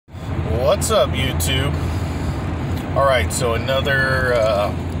What's up, YouTube? Alright, so another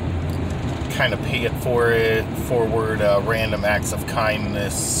kind of pay it forward random acts of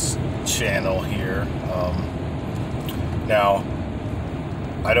kindness channel here. Now,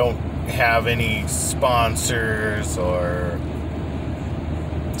 I don't have any sponsors or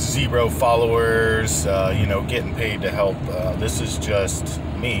zero followers, getting paid to help. This is just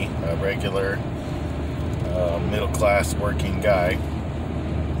me, a regular middle-class working guy.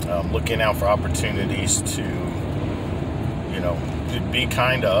 Looking out for opportunities to, be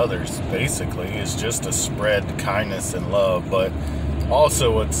kind to others, basically. It's just to spread kindness and love. But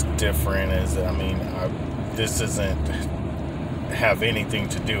also what's different is, this doesn't have anything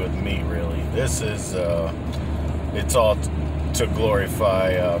to do with me, really. This is, it's all to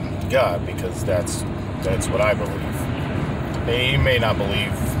glorify God, because that's what I believe. And you may not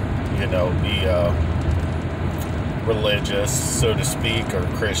believe, be religious, so to speak, or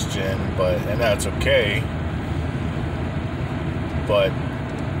Christian, and that's okay. But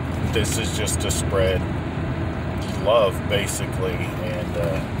this is just to spread love, basically,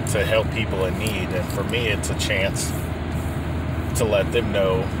 and to help people in need. And for me, it's a chance to let them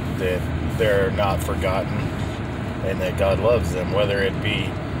know that they're not forgotten and that God loves them, whether it be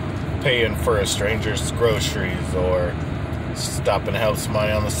paying for a stranger's groceries or stopping to help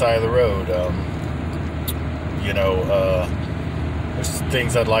somebody on the side of the road. There's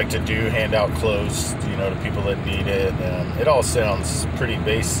things I'd like to do, hand out clothes, to people that need it. It all sounds pretty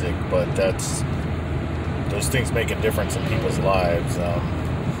basic, but those things make a difference in people's lives.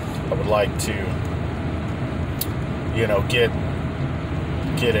 I would like to,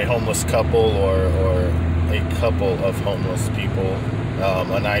 get a homeless couple or a couple of homeless people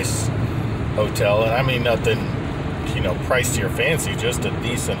a nice hotel. And I mean nothing, pricey or fancy, just a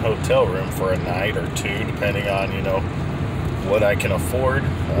decent hotel room for a night or two, depending on, what I can afford.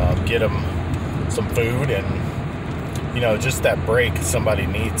 Get them some food and, just that break somebody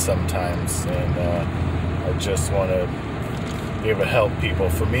needs sometimes. And I just want to be able to help people.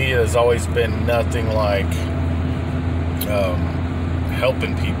 For me, it has always been nothing like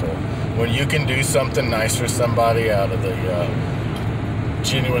helping people. When you can do something nice for somebody out of the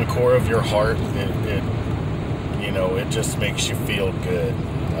genuine core of your heart, it just makes you feel good.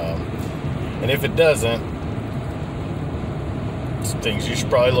 And if it doesn't, it's things you should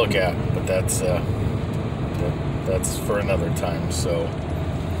probably look at, but that's for another time. So,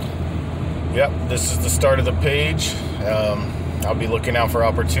 yep, this is the start of the page. I'll be looking out for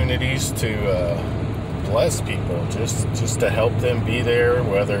opportunities to bless people, just to help them be there,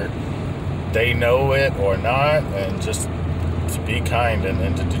 whether they know it or not, and just to be kind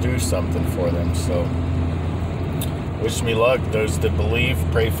and to do something for them. So, wish me luck. Those that believe,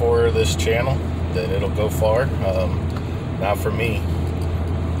 pray for this channel, that it'll go far. Not for me.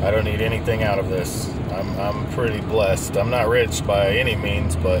 I don't need anything out of this. I'm pretty blessed. I'm not rich by any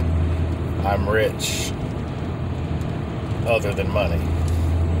means, but I'm rich other than money.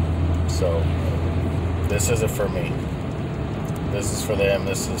 So this isn't for me. This is for them.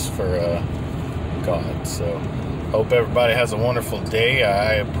 This is for God. So hope everybody has a wonderful day.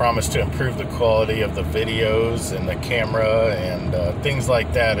 I promise to improve the quality of the videos and the camera and things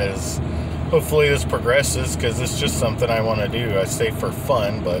like that as hopefully this progresses, because it's just something I want to do. I say for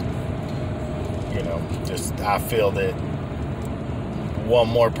fun, but I feel that one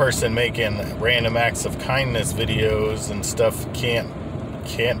more person making random acts of kindness videos and stuff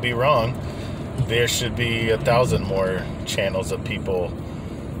can't be wrong. There should be 1,000 more channels of people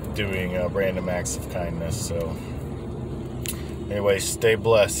doing random acts of kindness. So anyway, stay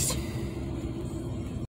blessed.